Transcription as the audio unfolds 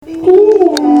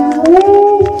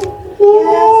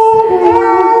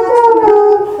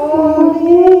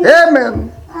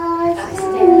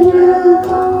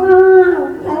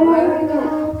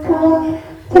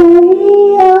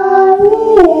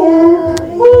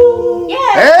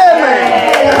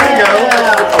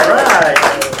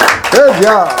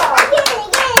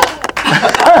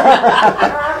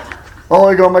Oh,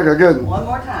 we're going to make a good one. One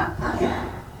more time.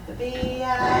 The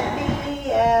B-I-B-L.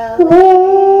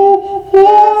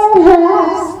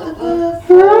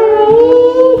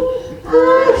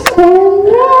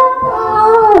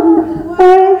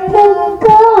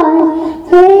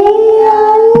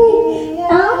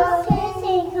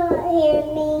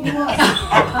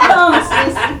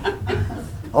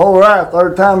 All right,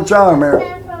 third time charm here.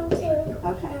 Okay.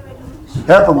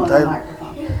 Help them, On the Taylor.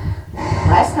 microphone.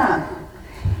 Last time.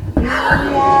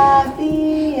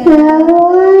 B-I-B-L.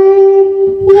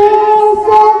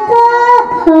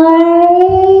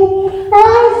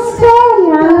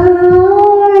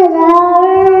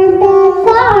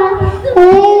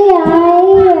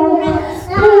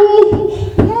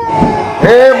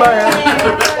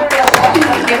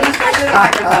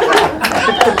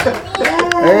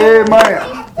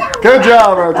 Amen. Good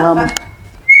job there, Tommy.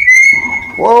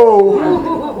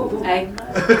 Whoa. Hey,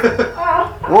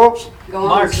 Whoops. go on.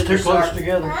 Mike's too close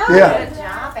together. Yeah.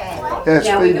 It's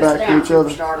Now we go feedback sit to down. each other.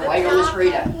 Start away on this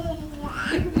Rita.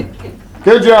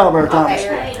 Good job there, Tommy.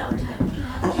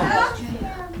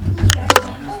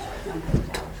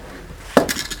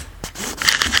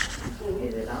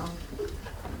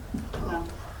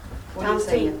 What are you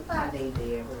saying?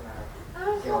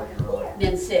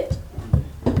 Then sit.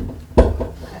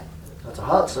 That's a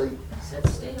hot seat. Sit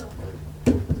still.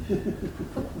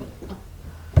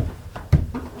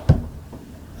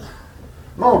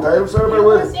 Come on, Taylor. Sit over there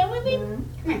with us. Come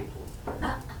here.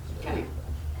 Come here.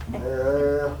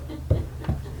 Yeah.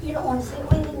 You don't want to sit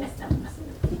with him?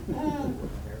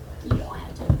 You don't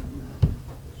have to.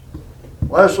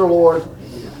 Bless the Lord.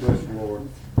 Bless the Lord.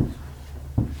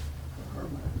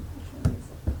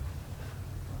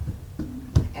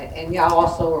 And y'all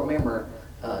also remember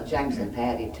James and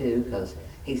Patty too, because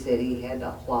he said he had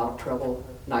a lot of trouble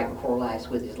night before last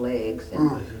with his legs,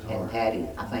 and Patty,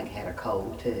 I think, had a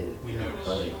cold too.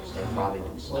 But they probably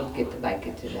won't get to make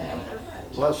it today,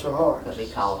 Bless her heart. but he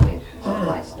called me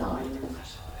last night.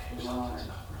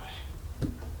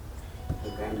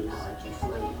 Granny not let you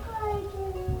sleep.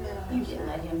 You didn't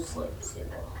let him sleep, sit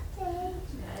there.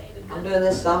 I'm doing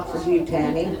this song for you,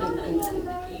 Tanny. He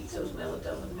eats those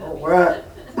melatonin All gummies. right.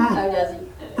 Oh, does he?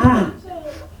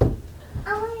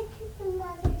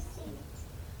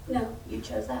 No, you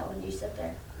chose that one. You sit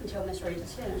there until Miss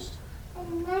Rita's finished.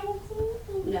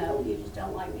 No, you just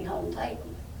don't like me holding tight.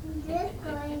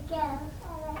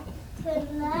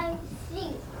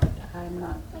 I'm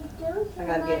not, I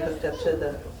gotta get hooked up to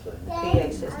the PA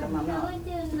system,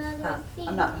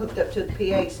 I'm not hooked up to the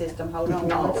PA system, hold on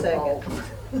 1 second.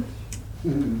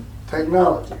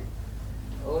 Technology.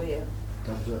 Oh, yeah.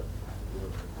 Comes up.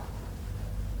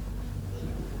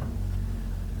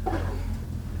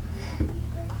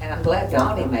 And I'm glad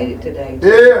Donnie made it today.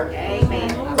 Yeah.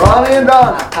 Amen. Ronnie and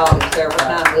Donnie. I called him several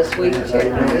times this week to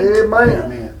check on him.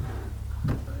 Amen.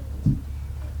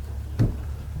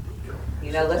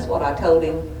 You know, that's what I told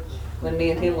him when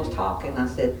me and him was talking. I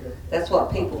said, that's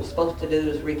what people are supposed to do,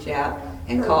 is reach out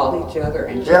and call each other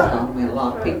and check Yeah. on them. And a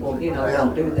lot of people, you know,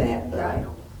 don't do that. But I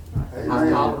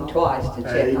Amen. called him twice to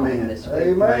check on him this week.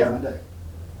 Amen.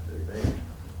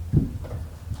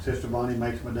 Sister Bonnie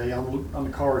makes my day on the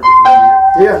card.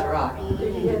 That's Yeah. right.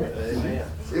 Amen.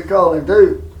 You called him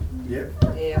too. Yep.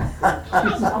 Yeah.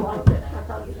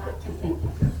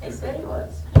 They said he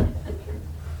was.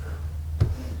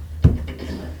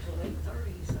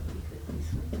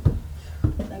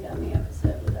 They got me up at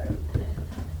 7:30.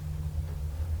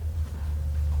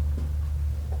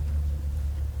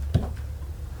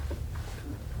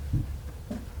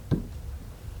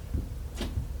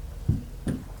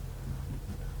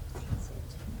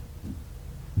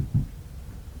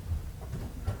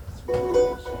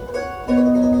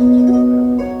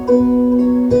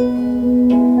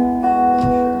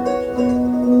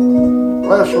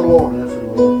 Bless the Lord. Bless the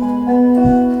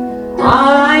Lord.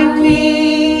 I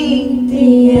need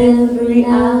thee every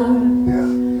hour, Yeah.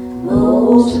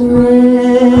 most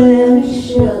precious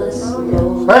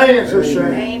Lord. Hey, it's a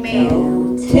shame.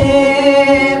 Amen.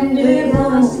 Tender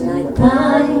voice like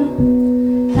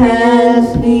thine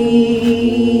has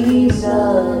needs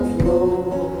of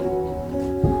Lord.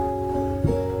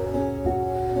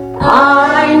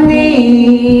 I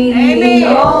need thee,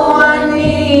 oh, I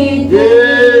need thee.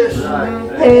 Yes.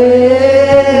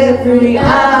 Every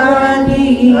hour I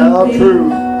need How thee. true.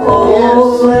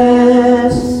 Oh,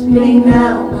 bless me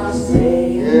now, my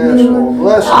Savior. Yes, Lord.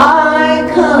 Bless you.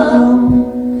 I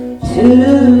come to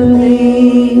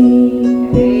thee.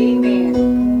 Amen.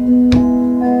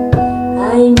 I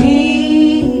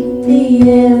need thee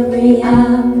every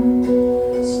hour.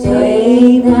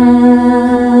 Stay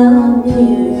thou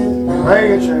near Hey,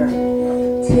 it's a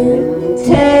tender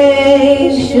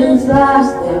Temptations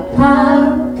lost their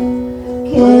power,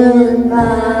 killing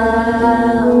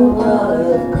power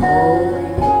of cold.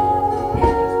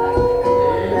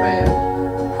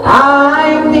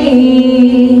 I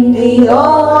need thee,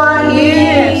 oh I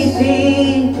need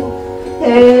thee.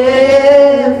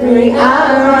 Every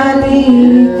hour I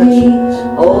need thee.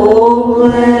 Oh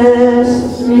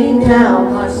bless me now,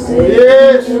 my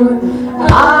Savior.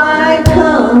 I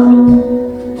come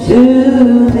to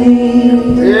thee.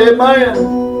 Amen.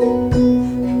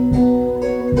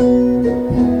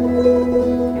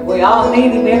 We all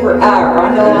need him every hour.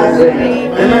 I know I do.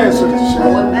 Amen, Sister I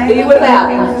Shannon. wouldn't be without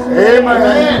him.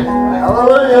 Amen.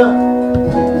 Hallelujah.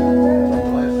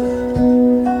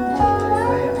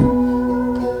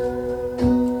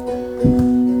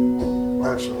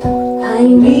 Bless the Lord. I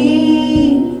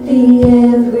need thee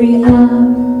every hour,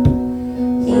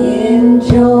 in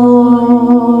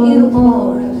joy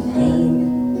or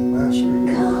pain. Bless you.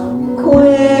 Come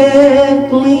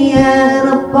quickly and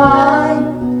abide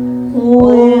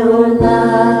where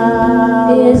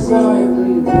love is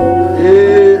every way.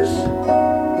 Yes.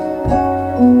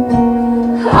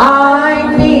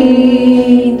 I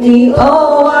need thee,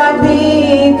 oh I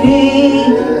need thee.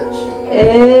 Yes.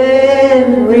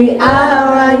 Every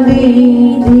hour I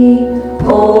need thee.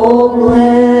 Oh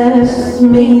bless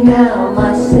me now,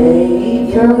 my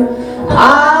Savior.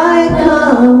 I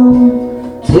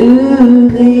come to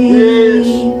thee.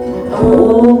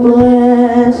 Oh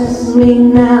bless me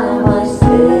now, my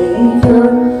Savior.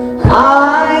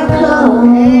 I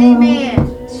come Amen.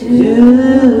 to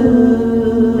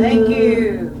Thank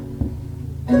you.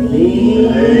 thee.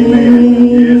 Amen.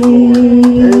 Yes, Lord.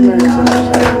 Amen, Sister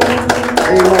Shannon.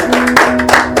 Amen.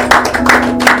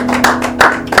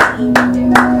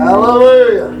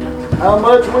 Hallelujah. How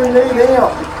much we need him.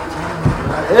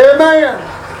 Amen.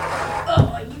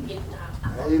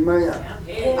 Amen.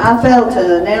 I failed to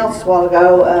announce a while ago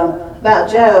about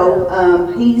Joe.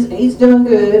 He's doing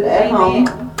good at home.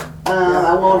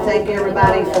 I want to thank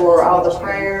everybody for all the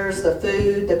prayers, the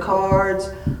food, the cards.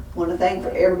 I want to thank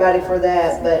everybody for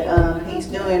that. But he's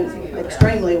doing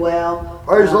extremely well.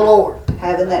 Praise the Lord.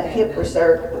 Having that hip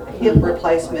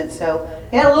replacement. So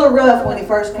he had a little rough when he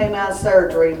first came out of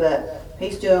surgery, but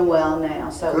he's doing well now.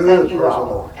 So Good. thank Praise you the all.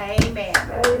 Lord. Amen.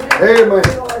 Amen.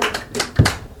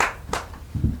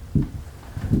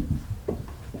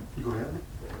 You gonna help me?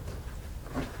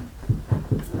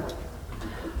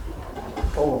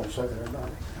 Hold on a second,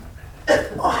 everybody.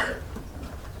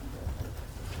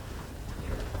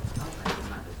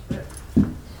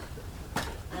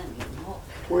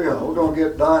 We're going to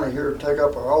get Donnie here to take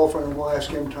up our offering. We'll ask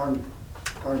him to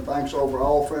turn thanks over our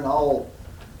offering.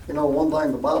 One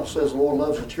thing the Bible says, the Lord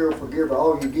loves a cheerful giver.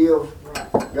 All you give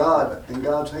God in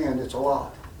God's hand, it's a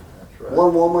lot.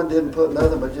 One woman didn't put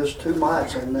nothing but just 2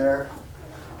 mites in there.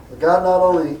 But God not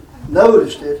only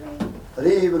noticed it, but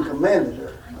he even commended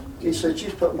her. He said,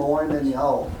 she's put more in than you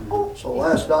all. So we'll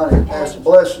ask Donnie to pass the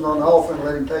blessing on the offering,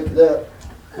 let him take it up.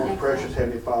 Most precious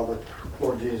Heavenly Father,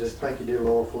 Lord Jesus, thank you, dear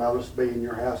Lord, for allowing us to be in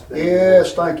your house today.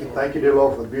 Yes, thank you. Thank you, dear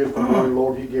Lord, for the beautiful morning,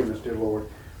 Lord, you've given us, dear Lord.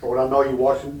 Lord, I know you're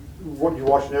watching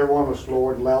every one of us,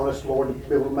 Lord, allowing us, Lord, to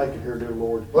be able to make it here, dear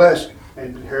Lord. Bless you.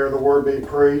 And hear the word being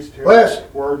preached, hear Bless you.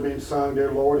 the word being sung,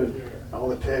 dear Lord, and all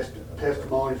the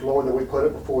testimonies, Lord, that we put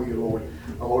up before you, Lord.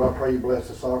 Oh, Lord, I pray you bless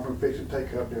this offering, fix and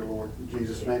take up, dear Lord. In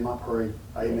Jesus' name I pray.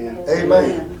 Amen.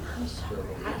 Amen.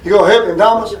 You going to help him,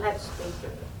 Thomas?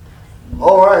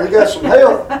 All right, you got some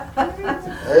help.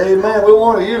 Amen. We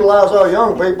want to utilize our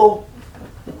young people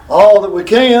all that we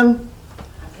can.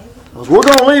 Because we're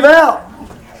going to leave out.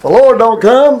 If the Lord don't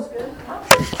come,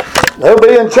 they'll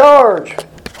be in charge.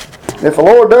 If the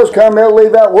Lord does come, they'll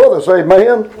leave out with us.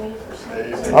 Amen.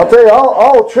 I'll tell you,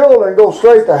 all children go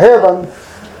straight to heaven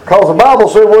because the Bible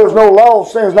says where there's no law,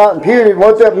 sin's not imputed. And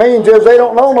what that means is they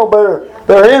don't know no better.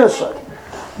 They're innocent.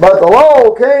 But the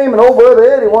law came, and old Brother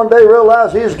Eddie one day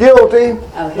realized he's guilty.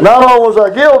 Not only was I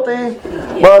guilty,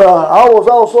 but I was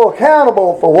also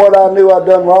accountable for what I knew I'd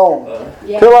done wrong.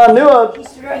 Till I knew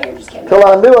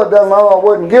I'd done wrong, I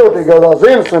wasn't guilty because I was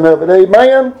innocent of it.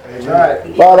 Amen?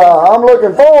 Right. But I'm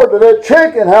looking forward to that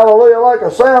chicken. Hallelujah. I like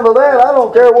the sound of that. I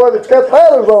don't care whether it's got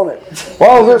feathers on it. As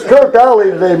long as it's cooked, I'll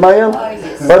eat it. Amen?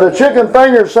 But the chicken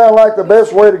fingers sound like the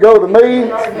best way to go to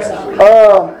me.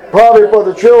 Probably for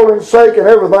the children's sake and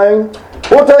everything.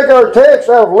 We'll take our text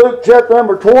out of Luke chapter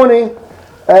number 20.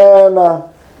 And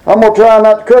I'm going to try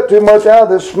not to cut too much out of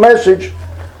this message.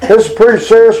 This is a pretty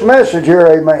serious message here,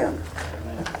 amen.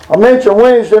 I mentioned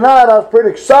Wednesday night I was pretty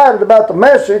excited about the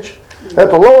message that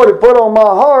the Lord had put on my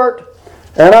heart,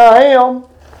 and I am.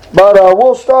 But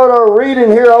we'll start our reading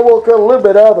here. I will cut a little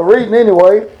bit out of the reading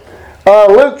anyway.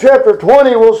 Luke chapter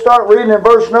 20, we'll start reading in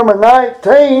verse number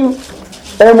 19,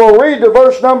 and we'll read to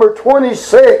verse number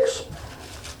 26. It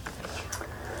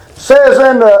says,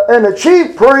 and the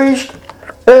chief priest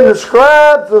and the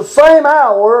scribes the same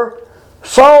hour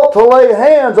sought to lay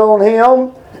hands on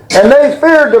him, and they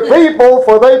feared the people,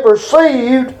 for they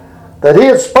perceived that he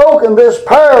had spoken this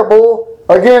parable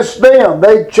against them.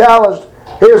 They challenged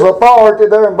his authority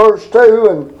there in verse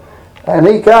 2, and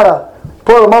he kind of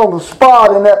put them on the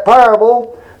spot in that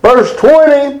parable. Verse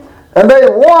 20, and they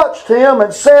watched him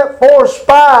and sent forth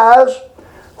spies,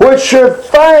 which should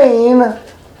feign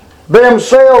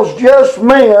themselves just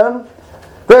men,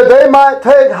 that they might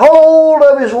take hold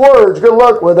of his words. Good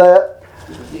luck with that.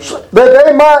 That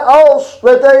they might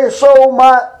also, that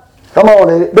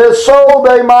so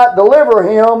they might deliver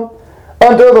him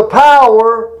unto the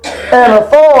power and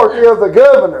authority of the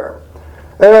governor.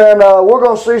 And we're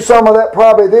going to see some of that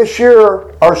probably this year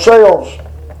ourselves.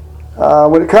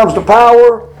 When it comes to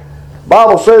power, the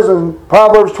Bible says in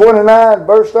Proverbs 29,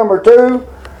 verse number 2,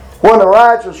 when the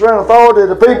righteous are in authority,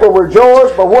 the people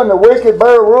rejoice, but when the wicked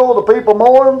bear rule, the people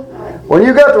mourn. When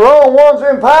you got the wrong ones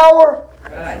in power,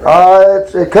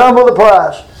 it comes with a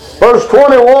price. Verse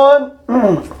 21,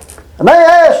 and they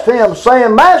asked him,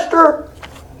 saying, Master,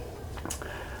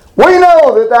 we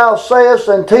know that thou sayest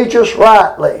and teachest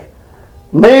rightly,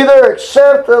 neither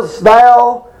acceptest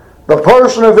thou the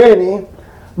person of any,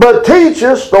 but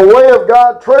teachest the way of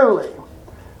God truly.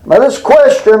 Now this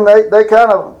question, they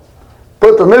kind of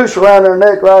put the noose around their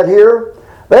neck right here.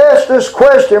 They asked this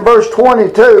question, verse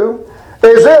 22,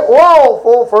 is it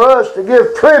lawful for us to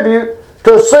give tribute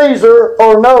to Caesar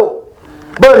or no?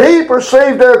 But he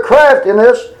perceived their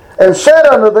craftiness and said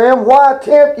unto them, Why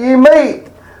tempt ye me?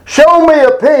 Show me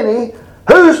a penny,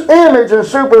 whose image and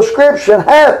superscription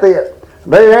hath it?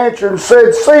 They answered and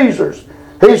said, Caesar's.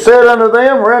 He said unto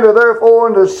them, Render therefore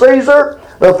unto Caesar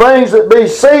the things that be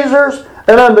Caesar's,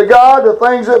 and unto God the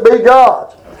things that be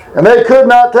God's. And they could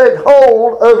not take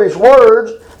hold of his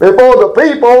words before the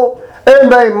people,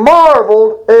 and they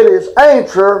marveled at his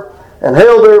answer and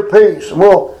held their peace. And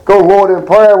we'll go, Lord, in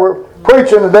prayer. We're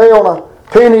preaching today on a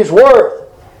penny's worth.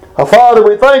 Father,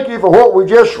 we thank you for what we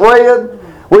just read.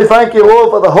 We thank you, Lord,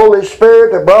 for the Holy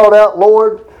Spirit that brought out,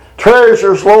 Lord,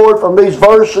 treasures, Lord, from these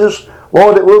verses,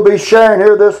 Lord, that we'll be sharing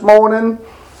here this morning.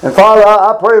 And Father,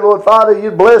 I pray, Lord, Father, you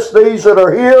bless these that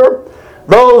are here,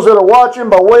 those that are watching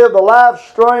by way of the live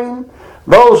stream,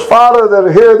 those, Father, that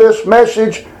are hear this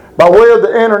message by way of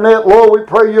the internet. Lord, we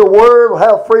pray your word will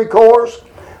have free course.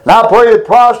 And I pray it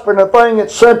prosper in the thing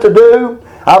it's sent to do.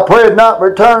 I pray it not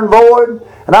return void.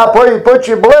 And I pray you put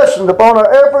your blessings upon our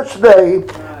efforts today.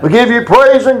 We give you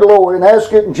praise and glory and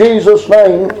ask it in Jesus'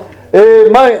 name.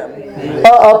 Amen.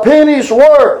 A penny's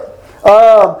worth.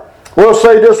 We'll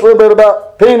say just a little bit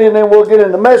about penny and then we'll get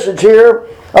into the message here.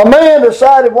 A man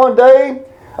decided one day,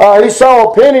 he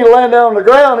saw a penny laying down on the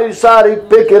ground. He decided he'd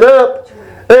pick it up.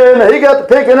 And he got to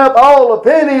picking up all the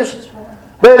pennies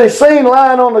that he seen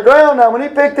lying on the ground. Now when he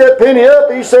picked that penny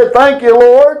up, he said, Thank you,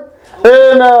 Lord.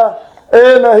 And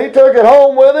he took it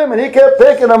home with him and he kept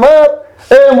picking them up.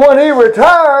 And when he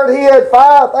retired, he had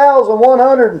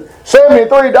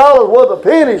 $5,173 worth of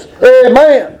pennies.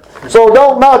 Amen. So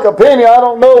don't knock a penny. I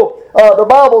don't know. The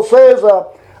Bible says a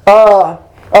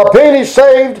penny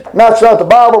saved. That's not the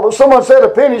Bible, but someone said a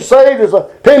penny saved is a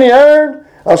penny earned.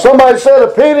 Somebody said a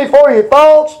penny for your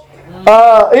thoughts.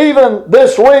 Even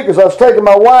this week, as I was taking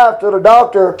my wife to the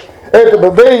doctor at the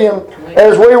pavilion,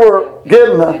 as we were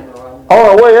getting on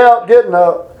our way out, getting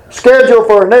a schedule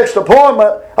for her next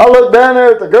appointment, I looked down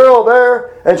there at the girl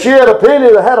there, and she had a penny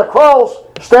that had a cross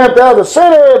stamped out the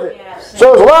center of it.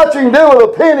 So there's a lot you can do with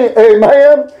a penny,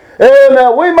 amen. And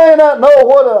we may not know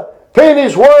what a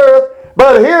penny's worth,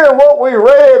 but here in what we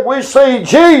read, we see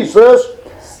Jesus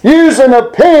using a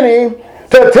penny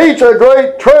to teach a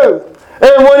great truth.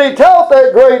 And when he taught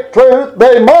that great truth,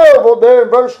 they marveled there in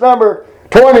verse number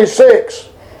 26.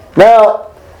 Now,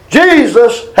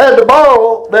 Jesus had to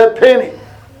borrow that penny.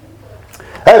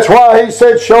 That's why he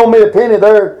said, Show me a penny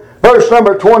there, verse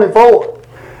number 24.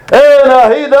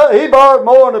 And he borrowed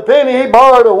more than a penny. He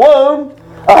borrowed a womb.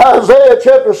 Isaiah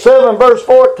chapter 7 verse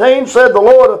 14 said, The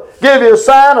Lord will give you a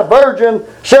sign, a virgin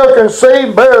shall conceive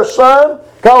and bear a son,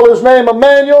 call his name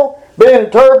Emmanuel, being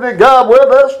interpreted, God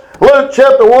with us. Luke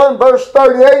chapter 1 verse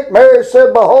 38, Mary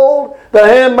said, Behold, the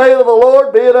handmaid of the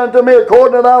Lord, be it unto me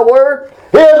according to thy word.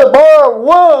 He had to borrow a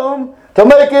womb to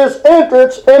make his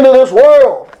entrance into this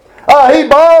world. He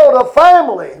borrowed a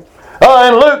family.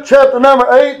 In Luke chapter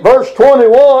number 8 verse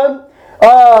 21,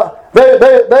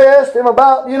 they asked him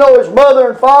about, his mother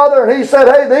and father, and he said,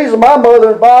 Hey, these are my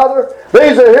mother and father.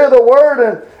 These that hear the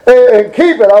word and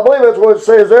keep it. I believe that's what it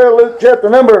says there, Luke chapter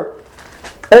number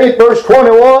 8, verse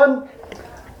 21.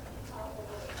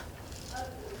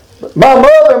 My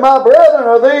mother, my brethren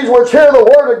are these which hear the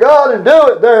word of God and do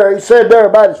it. There, he said there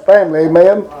about his family,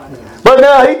 amen. But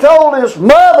now he told his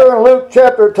mother in Luke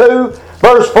chapter 2,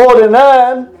 verse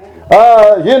 49,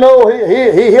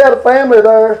 he had a family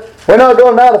there. We're not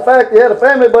going to deny the fact he had a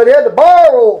family, but he had to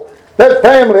borrow that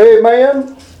family,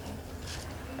 amen.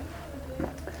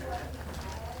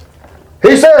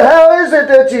 He said, how is it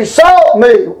that ye sought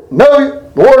me? No,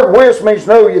 the word wish means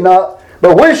know ye not.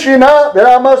 But wish ye not that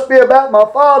I must be about my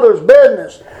Father's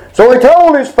business. So he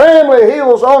told his family he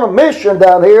was on a mission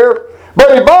down here.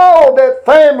 But he borrowed that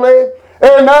family.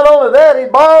 And not only that, he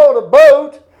borrowed a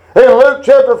boat in Luke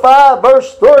chapter 5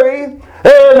 verse 3.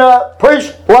 And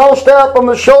preached, launched out from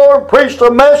the shore and preached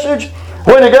a message.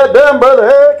 When he got done, Brother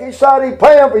Eric, he said he'd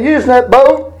pay him for using that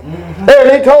boat.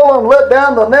 And he told them, let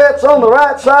down the nets on the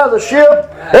right side of the ship.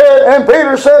 And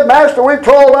Peter said, Master, we've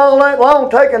toiled all night long,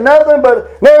 taking nothing,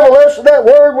 but nevertheless, that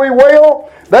word we will.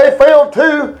 They filled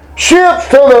 2 ships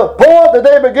to the point that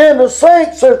they began to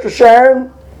sink, Sister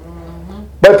Sharon.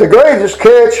 But the greatest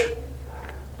catch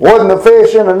wasn't the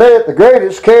fish in the net. The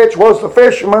greatest catch was the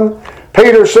fisherman.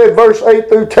 Peter said, verse 8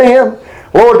 through 10,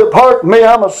 Lord, depart from me,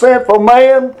 I'm a sinful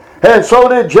man. And so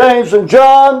did James and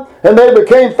John, and they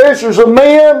became fishers of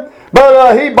men.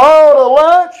 But he borrowed a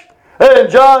lunch. In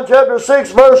John chapter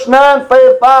 6 verse 9,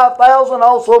 fed 5,000.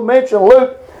 Also mentioned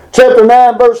Luke chapter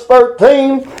 9 verse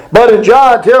 13. But in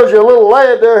John it tells you a little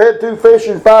lad there had 2 fish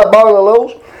and 5 barley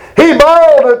loaves. He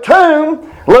borrowed a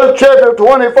tomb, Luke chapter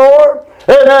 24.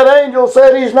 And that angel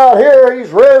said he's not here, he's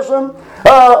risen.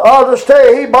 I'll just tell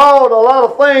you, he borrowed a lot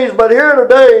of things. But here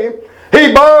today,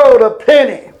 he borrowed a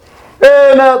penny.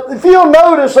 And if you'll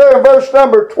notice there in verse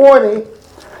number 20,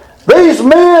 these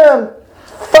men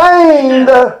feigned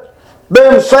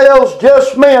themselves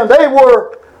just men. They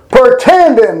were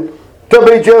pretending to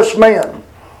be just men.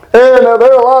 And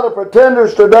there are a lot of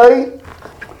pretenders today.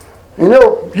 You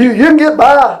know, you can get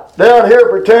by down here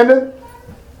pretending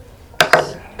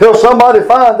till somebody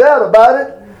finds out about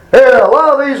it. And a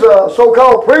lot of these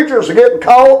so-called preachers are getting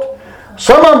caught.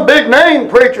 Some of them big-name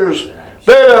preachers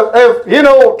that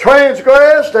have,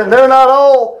 transgressed, and they're not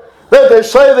all that they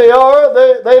say they are.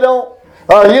 They don't,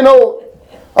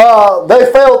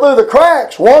 they fell through the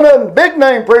cracks. One of them,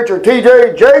 big-name preacher,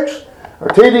 T.D. Jakes,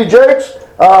 he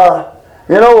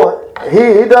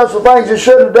does the things he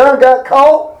shouldn't have done, got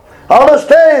caught. I'll just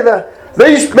tell you that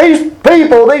these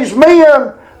people, these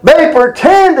men, they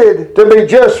pretended to be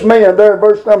just men there in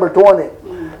verse number 20.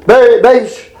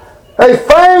 They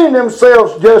feigned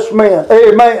themselves just men.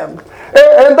 Amen.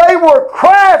 And they were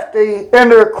crafty in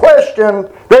their question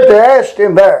that they asked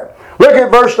him there. Look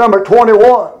at verse number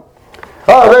 21.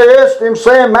 They asked him,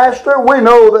 saying, Master, we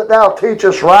know that thou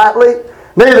teachest rightly,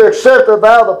 neither accepteth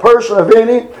thou the person of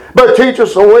any, but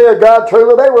teachest the way of God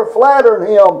truly. They were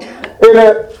flattering him in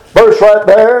that verse right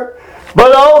there.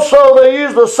 But also they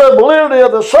used the sublimity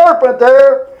of the serpent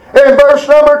there in verse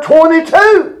number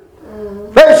 22.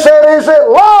 They said, is it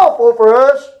lawful for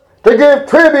us to give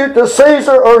tribute to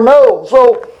Caesar or no?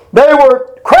 So they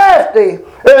were crafty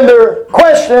in their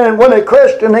questioning when they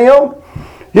questioned him.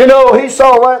 You know, he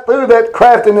saw right through that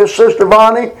craftiness, Sister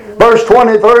Bonnie. Verse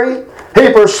 23,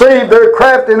 he perceived their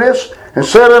craftiness and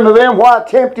said unto them, why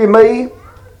tempt ye me?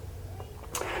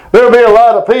 There'll be a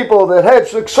lot of people that had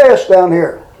success down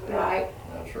here. Right.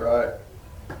 That's right.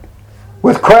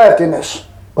 With craftiness.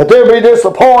 But they'll be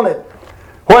disappointed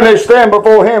when they stand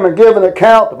before him and give an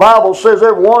account. The Bible says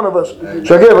every one of us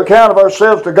shall give account of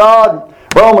ourselves to God.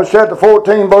 Romans chapter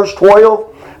 14 verse 12.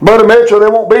 Brother Mitchell,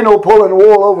 there won't be no pulling the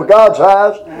wool over God's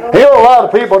eyes. You know, a lot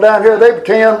of people down here, they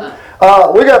pretend.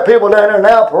 We got people down here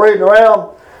now parading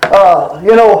around,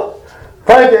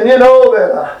 thinking,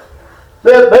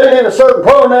 that they need a certain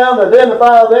pronoun to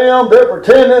identify them. They're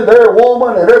pretending they're a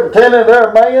woman and they're pretending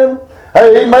they're a man.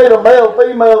 Hey, he made a male,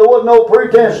 female. There wasn't no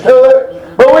pretense to it.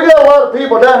 But we got a lot of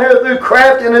people down here through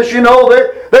craftiness,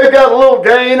 they've got a little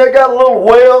gain, they've got a little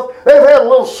wealth, they've had a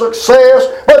little success.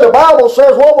 But the Bible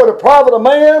says, what would it profit a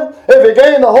man if he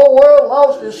gained the whole world and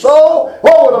lost his soul?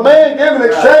 What would a man give in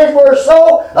exchange for his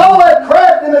soul? All that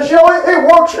craftiness, it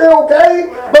works here okay.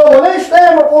 But when they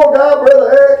stand before God,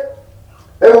 Brother Eric,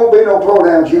 there won't be no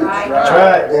pronouns used. Right. That's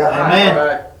right. Yeah.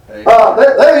 Amen.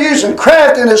 They're using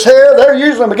craftiness here. They're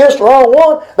using them against the wrong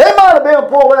one. They might have been able to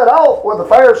pull that off with the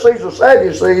Pharisees or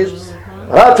Sadducees.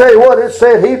 But I'll tell you what, it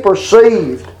said he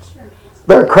perceived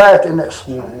their craftiness.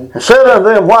 And said unto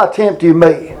them, why tempt you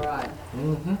me?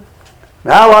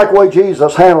 Now I like the way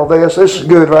Jesus handled this. This is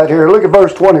good right here. Look at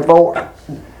verse 24.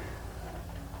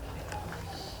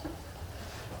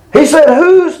 He said,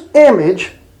 whose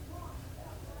image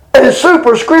and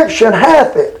superscription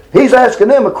hath it? He's asking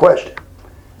them a question.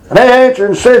 And they answered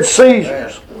and said,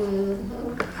 Caesar's.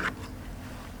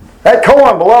 That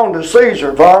coin belonged to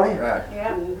Caesar, Vonnie. Right.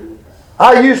 Yeah.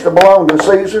 I used to belong to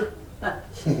Caesar.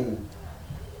 And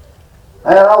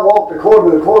I walked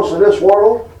according to the course of this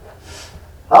world.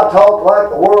 I talked like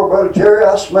the world, Brother Jerry.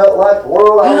 I smelled like the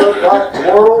world. I looked like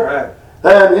the world. Right.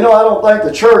 And you know, I don't think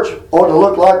the church ought to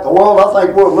look like the world. I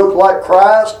think we'll look like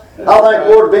Christ. I think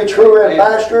we're to be true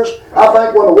ambassadors. I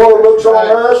think when the world looks on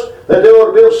us, that they ought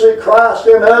to be able to see Christ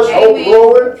in us, hope,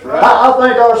 glory. I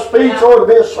think our speech ought to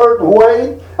be a certain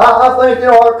way. I think,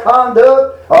 our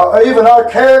conduct, or even our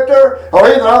character, or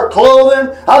even our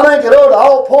clothing, I think it ought to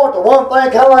all point to one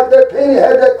thing, kind of like that penny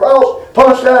had that cross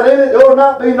punched out in it. There ought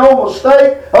not be no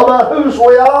mistake about whose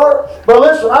we are. But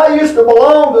listen, I used to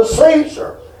belong to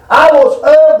Caesar. I was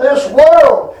of this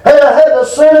world. Hey, I had the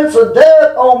sentence of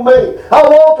death on me. I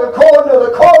walked according to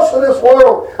the course of this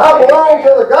world. I belonged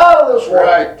to the God of this world.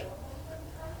 Right.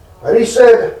 But he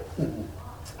said,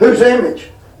 whose image,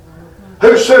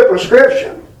 whose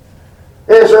superscription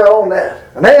is there on that?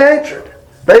 And they answered.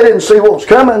 They didn't see what was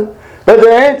coming, but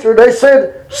they answered. They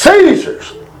said,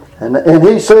 Caesar's. And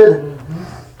he said,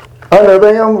 unto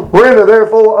them, render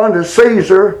therefore unto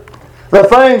Caesar the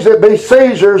things that be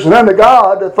Caesar's, and unto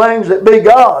God the things that be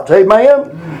God's.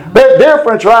 Amen? Big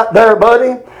difference right there,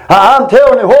 buddy. I'm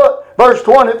telling you what, verse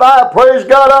 25, praise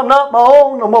God, I'm not my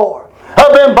own no more.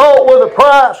 I've been bought with a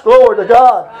price, glory to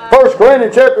God. 1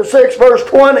 Corinthians chapter 6, verse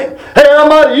 20. Hey, I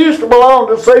might have used to belong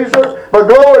to Caesar, but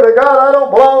glory to God, I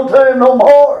don't belong to him no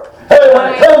more. Hey,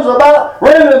 when it comes about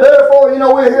rendering, therefore, we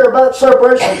hear about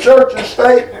separation of church and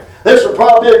state. This would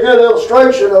probably be a good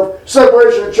illustration of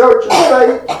separation of church and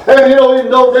state. And even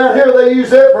though down here they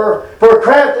use it for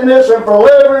craftiness and for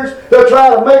leverage, they'll try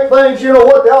to make things,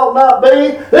 what they ought not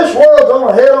be. This world's on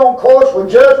a head-on course with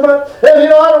judgment. And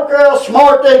I don't care how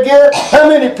smart they get, how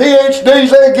many PhDs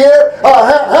they get,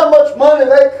 how much money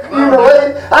they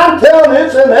accumulate. I'm telling you,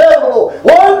 it's inevitable.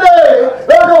 One day,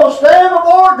 they're going to stand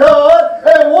before God,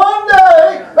 and one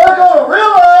day, they're going to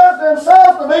realize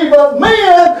themselves to be but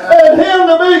men and Him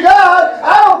to be God.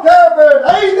 I don't care if they're an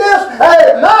atheist,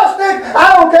 agnostic,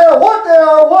 I don't care what they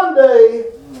are. One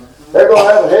day, they're going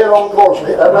to have a head-on course. As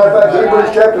a matter of fact,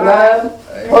 Hebrews chapter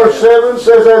 9, verse 7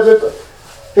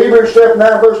 says, Hebrews chapter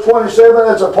 9, verse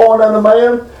 27, it's appointed unto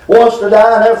man once to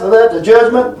die, and after that the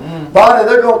judgment. Finally,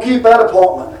 they're going to keep that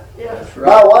appointment.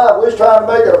 My wife, we was trying to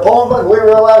make an appointment, and we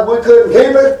realized we couldn't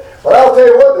keep it. But I'll tell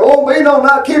you what, there won't be no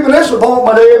not keeping this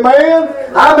appointment, amen.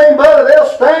 I mean, brother, they'll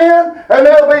stand and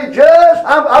they'll be judged.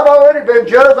 I've already been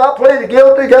judged. I pleaded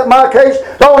guilty, got my case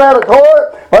thrown out of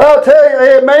court. But I'll tell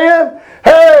you, amen,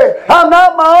 hey, I'm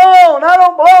not my own. I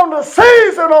don't belong to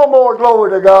Caesar no more, glory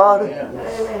to God.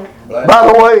 Amen. By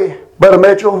the way, Brother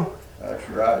Mitchell, that's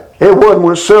right. It wasn't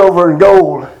with silver and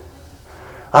gold.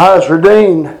 I was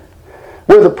redeemed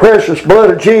with the precious blood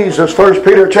of Jesus. 1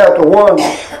 Peter chapter 1,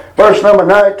 verse number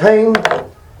 19.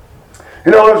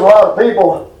 There's a lot of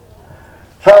people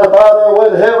try to buy their way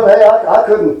to heaven. Hey,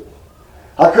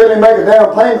 I couldn't even make a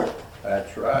down payment.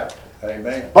 That's right.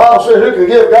 Amen. Paul said, who can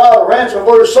give God a ransom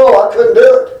for his soul? I couldn't do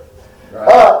it.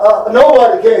 Right.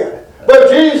 Nobody can.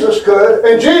 But Jesus could,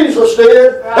 and Jesus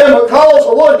did, and because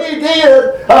of what He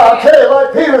did, I tell you,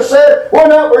 like Peter said, we're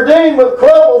not redeemed with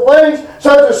corruptible things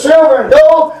such as silver and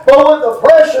gold, but with the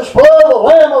precious blood of the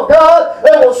Lamb of God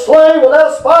that was slain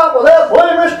without spot, without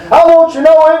blemish. I want you to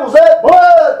know it was that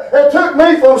blood that took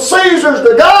me from Caesar's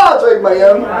to God's,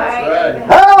 amen. That's right.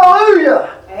 Hallelujah.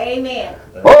 Amen.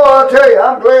 Boy, I tell you,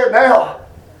 I'm glad now.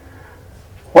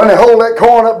 When they hold that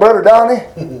coin up, Brother Donnie,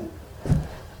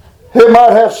 it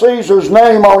might have Caesar's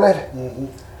name on it.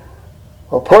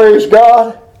 Well, praise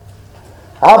God,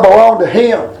 I belong to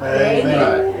Him.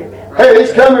 Amen. Hey,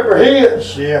 He's coming for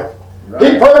His. Yeah.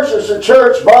 He purchased the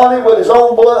church body with His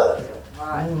own blood.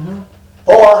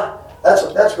 Boy, that's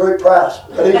a great price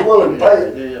that He's willing to pay.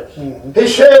 It is. He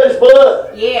shed His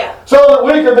blood Yeah. so that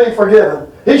we could be forgiven.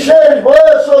 He shed His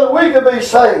blood so that we could be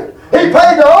saved. He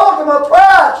paid the ultimate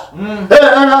price. And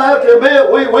I have to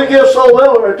admit, we give so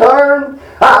little in return.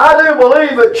 I do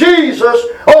believe that Jesus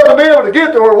ought to be able to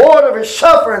get the reward of His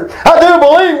suffering. I do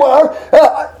believe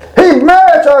He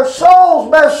merits our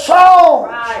soul's best songs.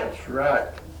 That's right.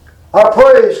 Our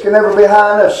praise can never be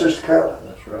high enough, Sister Carolyn.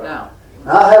 That's right. No.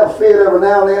 I have a fit every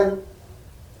now and then.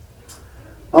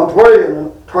 I'm praying a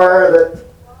prayer that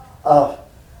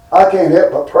I can't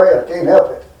help but pray. I can't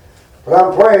help it. But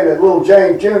I'm praying that little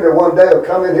James Jr. one day will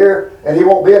come in here and he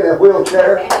won't be in that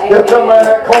wheelchair. He'll come around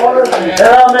that corner. And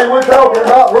I mean, we're talking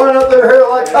about running up there here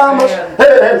like Thomas.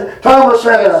 And Thomas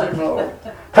and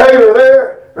Taylor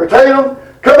there, or Tatum,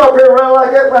 come up here and run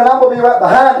like that, man. I'm going to be right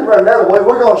behind you running that way.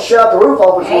 We're going to shout the roof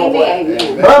off this one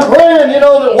way. But I'm praying,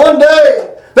 that one day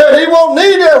that he won't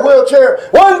need that wheelchair.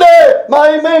 One day,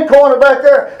 my amen corner back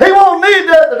there, he won't need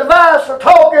that device to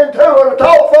talk into or to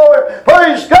talk for him.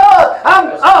 Praise God.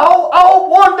 I hope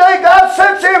one day God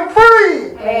sets him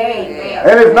free. Amen.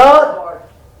 And if not,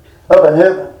 up in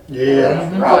heaven.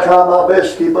 Yeah. I'll try my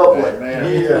best to keep up with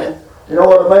it. Yeah. You know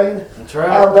what I mean? That's right.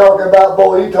 I'm talking about,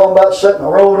 boy, you talking about setting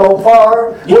the road on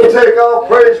fire. We'll take off,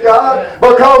 praise God,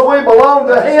 because we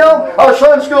belong to Him. Our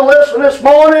Sunday school lesson this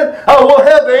morning, I will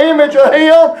have the image of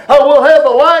Him. I will have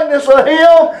the likeness of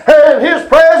Him. And His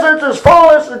presence is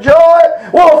fullness of joy.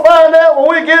 We'll find out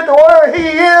when we get to where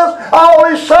He is. All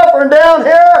this suffering down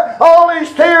here, all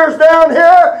these tears down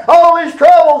here, all these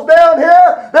troubles down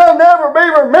here, they'll never be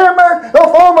remembered. The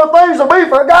former things will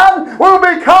be forgotten. We'll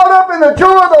be caught up in the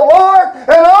joy of the Lord. And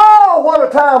oh, what a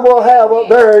time we'll have up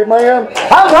there, amen.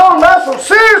 I'm talking about some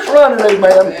serious running,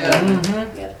 amen.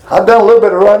 Mm-hmm. I've done a little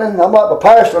bit of running. I'm like the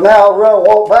pastor now. I'll run and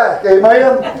walk back,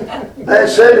 amen. They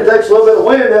said it takes a little bit of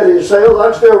wind out of your sails. I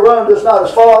can still run, just not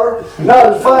as far,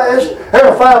 not as fast. And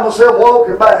I find myself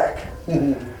walking back.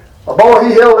 A boy,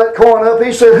 he held that coin up.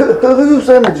 He said, whose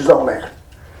image is on there?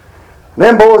 And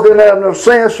them boys didn't have no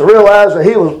sense to realize that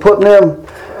he was putting them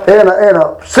in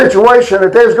a situation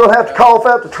that they was going to have to cough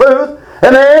out the truth.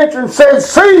 And they answered and said,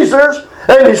 Caesar's.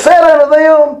 And he said unto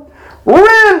them,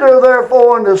 render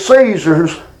therefore unto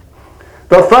Caesar's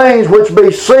the things which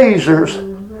be Caesar's,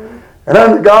 and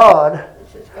unto God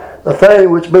the things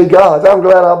which be God's. I'm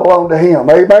glad I belong to Him.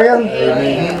 Amen?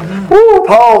 Amen. Woo,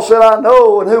 Paul said, I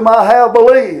know in whom I have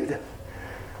believed.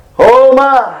 Oh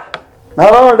my.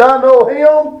 Not only do I know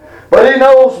Him, but He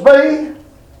knows me.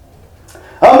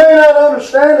 I may not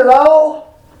understand it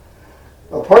all,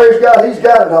 but praise God, He's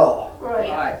got it all.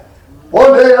 Right.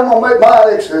 One day I'm going to make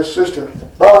my exodus, Sister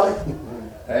Bonnie.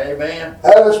 Amen.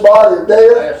 Out of this body of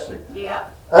death. Yeah.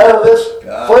 Out of this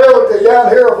frailty down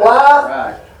here of life.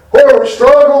 Right. Where we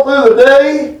struggle through the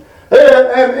day.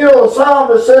 And the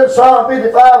psalm that said, Psalm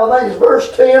 55, I think it's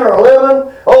verse 10 or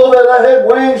 11. Oh, that I had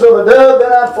wings of a dove,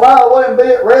 then I'd fly away and be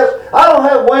at rest. I don't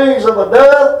have wings of a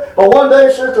dove, but one day,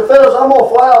 Sister Phyllis, I'm going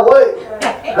to fly away.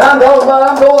 And I'm talking about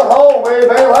I'm going home,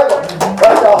 amen, like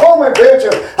a homing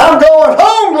picture. I'm going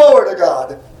home, glory to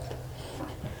God.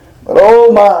 But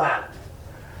oh my,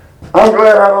 I'm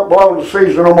glad I don't belong to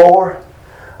Caesar no more.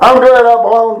 I'm glad I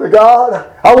belong to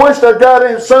God. I wish I got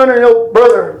in Sonny,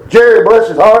 Brother Jerry, bless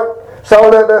his heart, saw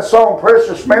that song,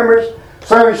 Precious Memories.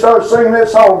 Sonny started singing that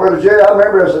song, Brother Jerry. I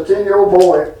remember as a 10-year-old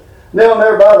boy, kneeling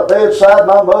there by the bedside,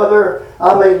 my mother,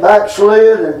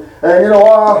 backslid, and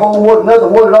our home wasn't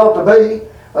nothing what it ought to be.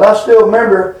 But I still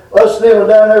remember us kneeling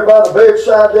down there by the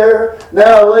bedside there.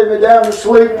 Now I lay me down to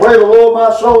sleep, pray the Lord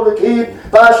my soul to keep.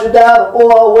 If I should die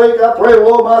before I wake, I pray the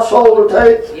Lord my soul to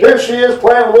take. Here she is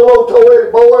playing a little old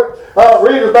toy boy.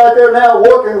 Rita's back there now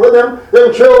working with them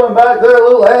children back there, a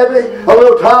little Abby, a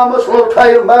little Thomas, a little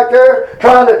Tatum back there,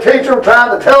 trying to teach them,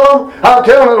 trying to tell them. I'm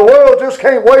telling you, the world just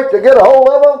can't wait to get a hold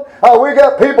of them. We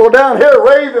got people down here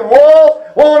raving walls,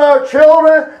 wanting our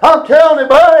children. I'm telling you,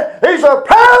 buddy, these are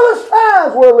perilous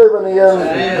times we're living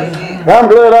in. I'm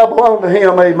glad I belong to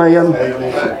Him,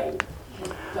 amen.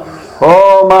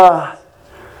 Oh my.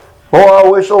 Boy, I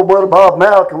wish old Brother Bob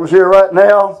Malcolm was here right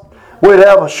now. We'd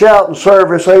have a shouting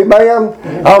service, amen.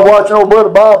 I was watching old Brother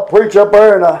Bob preach up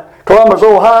there in Columbus,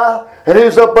 Ohio, and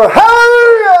he's up there,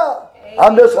 hallelujah!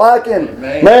 I'm just like him.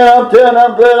 Amen. Man, I'm telling you,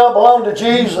 I'm glad I belong to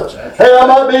Jesus. Hey, I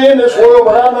might be in this world,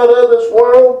 but I'm not of this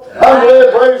world. I'm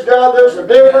glad, praise God, there's a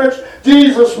difference.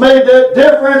 Jesus made that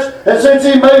difference, and since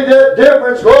He made that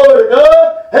difference, glory to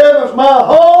God, heaven's my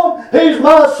home. He's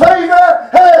my Savior.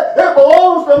 Hey, it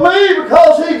belongs to me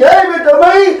because He gave it to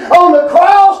me on the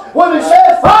cross when He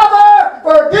said, Father,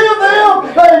 forgive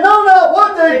them. They know not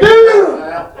what they do.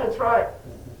 That's right.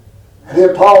 And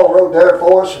then Paul wrote there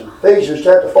for us in Ephesians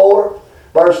chapter 4,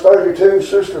 verse 32,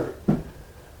 Sister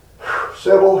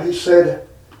Sybil, he said,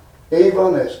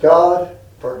 even as God,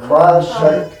 for Christ's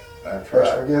sake, has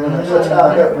forgiven us. That's how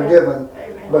I got forgiven,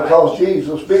 because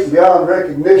Jesus, speaking beyond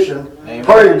recognition,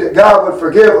 prayed that God would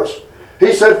forgive us.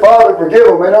 He said, Father, forgive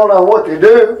them. They don't know what they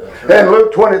do. In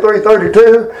Luke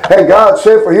 23:32, and God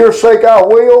said, for your sake I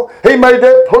will. He made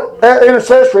that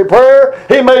intercessory prayer.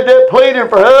 He made that pleading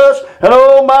for us. And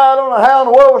oh my, I don't know how in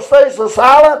the world we stay so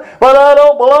silent, but I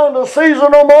don't belong to Caesar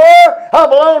no more. I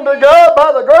belong to God.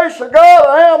 By the grace of God,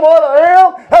 I am what I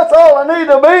am. That's all I need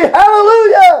to be.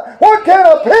 Hallelujah. What can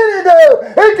a penny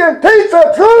do? It can teach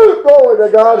the truth. Glory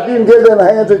to God if you can get it in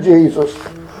the hands of Jesus.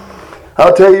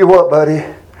 I'll tell you what, buddy.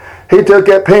 He took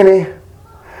that penny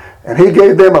And He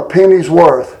gave them a penny's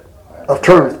worth of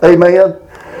truth. Amen.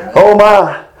 Oh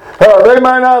my. They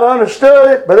may not have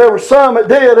understood it, but there were some that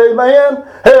did. Amen.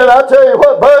 And I tell you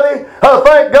what, buddy, I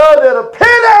thank God that a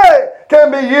penny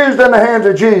can be used in the hands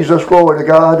of Jesus. Glory to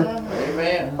God.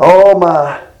 Amen. Oh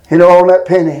my. You know, on that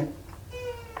penny.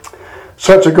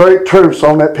 Such a great truth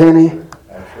on that penny.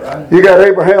 That's right. You got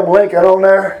Abraham Lincoln on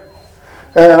there.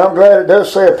 And I'm glad it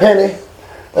does say a penny.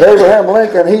 But Abraham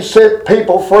Lincoln, he set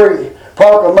people free.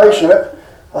 Proclamation.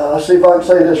 Let's see if I can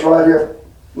say this right here.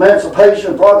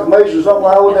 Emancipation Proclamation, something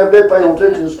I would never did pay no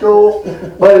attention in school.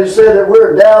 But he said that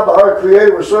we're endowed by our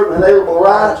Creator with certain inalienable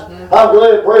rights. I'm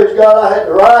glad, praise God, I had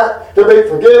the right to be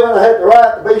forgiven. I had the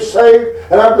right to be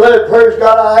saved. And I'm glad, praise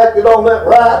God, I acted on that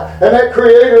right. And that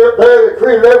Creator up there that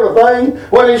created everything,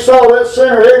 when He saw that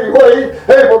sinner Eddie Wade,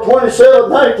 April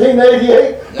 27,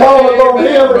 1988, calling upon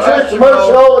Him, and Christian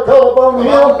mercy, all the call upon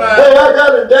Him. Hey, I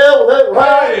got endowed with that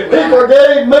right. He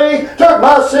forgave me, took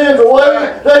my sins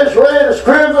away. They as red as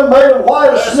crimson, made them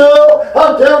white as snow.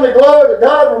 I'm telling you, glory to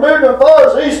God, removed them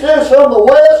far as east is from the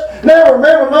west. Never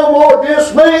remember no more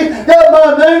against me. Got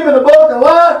my name in the book of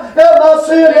life. Got my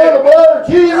sin in the blood of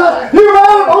Jesus. You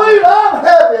better believe I'm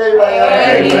happy.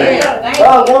 Amen.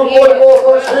 Psalm 144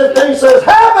 verse 15 says,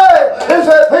 happy is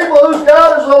that people whose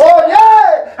God is the Lord.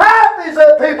 Yea, happy is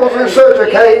that people in such a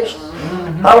case.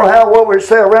 I don't know what we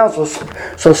say around so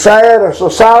sad or so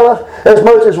silent as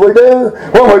much as we do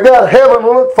when we got heaven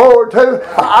to look forward to.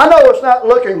 I know it's not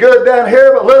looking good down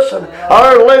here, but listen,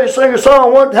 I heard a lady sing a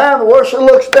song one time, the worse it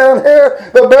looks down here,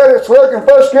 the better it's looking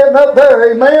for us getting up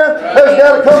there. Amen. There's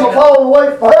got to come a falling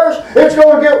away first. It's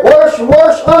going to get worse and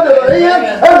worse under the end,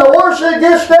 and the worse it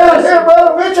gets down here,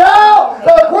 Brother Mitchell,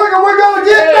 the quicker we're going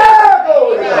to get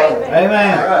there.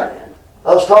 Amen. I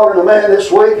was talking to a man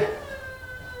this week.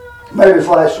 Maybe it's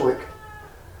last week.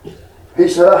 He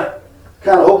said, I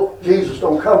kind of hope Jesus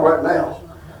don't come right now.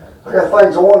 I got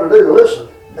things I want to do. Listen,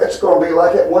 it's going to be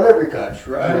like that whenever He comes. That's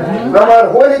right. No matter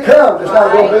when He comes, it's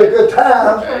not going to be a good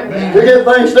time to get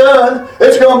things done.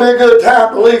 It's going to be a good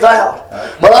time to leave out.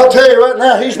 But I'll tell you right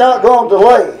now, He's not going to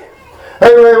delay.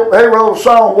 They wrote a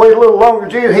song, wait a little longer,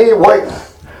 Jesus. He ain't waiting.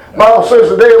 The Bible says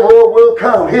the day of the Lord will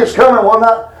come. He is coming, will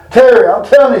not Terry, I'm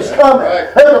telling you, He's coming.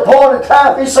 Right. There's a point in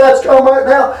time. If He says it's coming right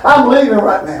now, I'm leaving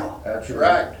right now. That's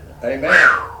right. Amen.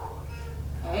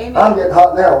 I'm getting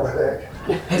hot now, but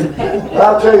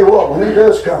I'll tell you what, when He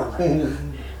does come,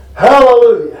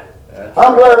 hallelujah.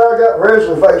 I'm glad I got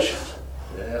reservations.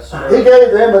 Yes, sir. He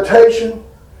gave the invitation.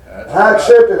 I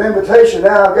accepted the invitation.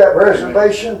 Now I've got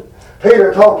reservation.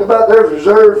 Peter talked about there's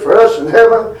reserved for us in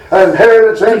heaven an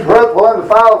inheritance incorruptible,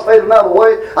 undefiled, fading not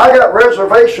away. I got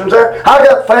reservations there. I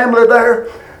got family there.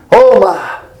 Oh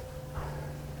my.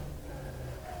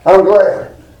 I'm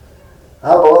glad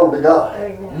I belong to God.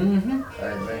 Amen.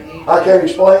 I can't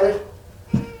explain it.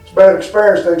 It's a better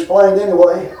experience than explained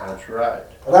anyway. That's right.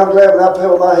 But I'm glad when I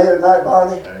pillow my head at night,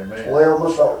 Bonnie, Amen. well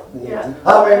my soul.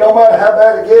 I mean, no matter how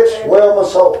bad it gets, well my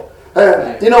soul.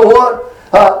 And you know what?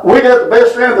 We got the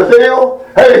best end of the deal.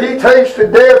 Hey, He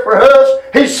tasted death for us.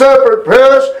 He suffered for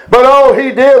us. But all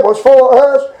He did was for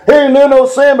us. He knew no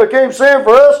sin became sin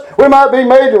for us. We might be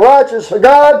made the righteous of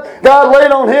God. God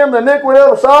laid on Him the iniquity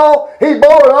of us all. He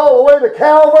bore it all the way to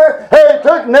Calvary. Hey, He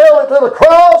took nailed it to the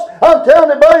cross. I'm telling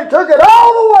you, buddy, He took it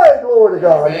all the way. Glory to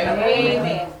God.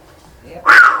 Amen.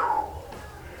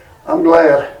 I'm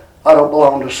glad I don't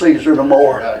belong to Caesar no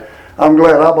more. I'm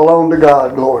glad I belong to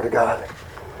God. Glory to God.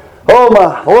 Oh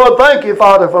my Lord, thank you,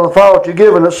 Father, for the thought you've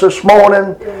given us this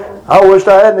morning. I wished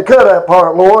I hadn't cut that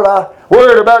part, Lord. I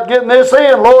worried about getting this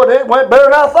in, Lord. It went better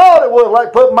than I thought it would,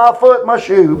 like putting my foot in my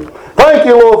shoe. Thank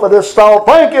you, Lord, for this thought.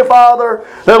 Thank you, Father,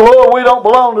 that, Lord, we don't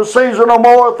belong to Caesar no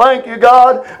more. Thank you,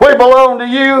 God. We belong to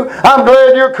You. I'm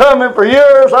glad You're coming for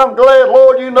yours. I'm glad,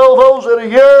 Lord, You know those that are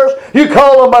yours. You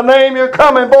call them by name. You're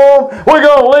coming for them. We're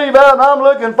going to leave out, and I'm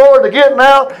looking forward to getting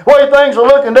out. The way things are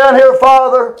looking down here,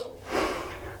 Father,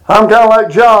 I'm kind of like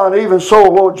John. Even so,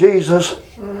 Lord Jesus,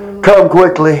 come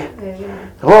quickly.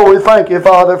 Lord, we thank You,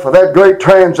 Father, for that great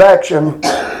transaction,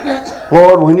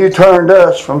 Lord, when You turned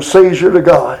us from Caesar to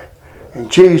God. In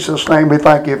Jesus' name, we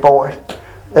thank You for it.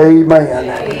 Amen.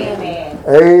 Amen.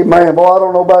 Amen. Boy, I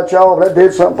don't know about y'all, but that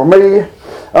did something for me.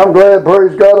 I'm glad,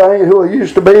 praise God, I ain't who I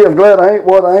used to be. I'm glad I ain't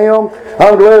what I am.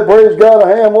 I'm glad, praise God,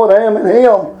 I am what I am in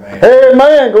Him.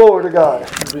 Amen. Glory to God.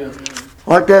 I'd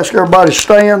like to ask everybody to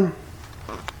stand.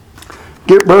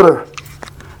 Get Brother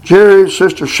Jerry,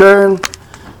 Sister Sharon,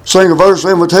 sing a verse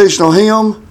of invitational hymn.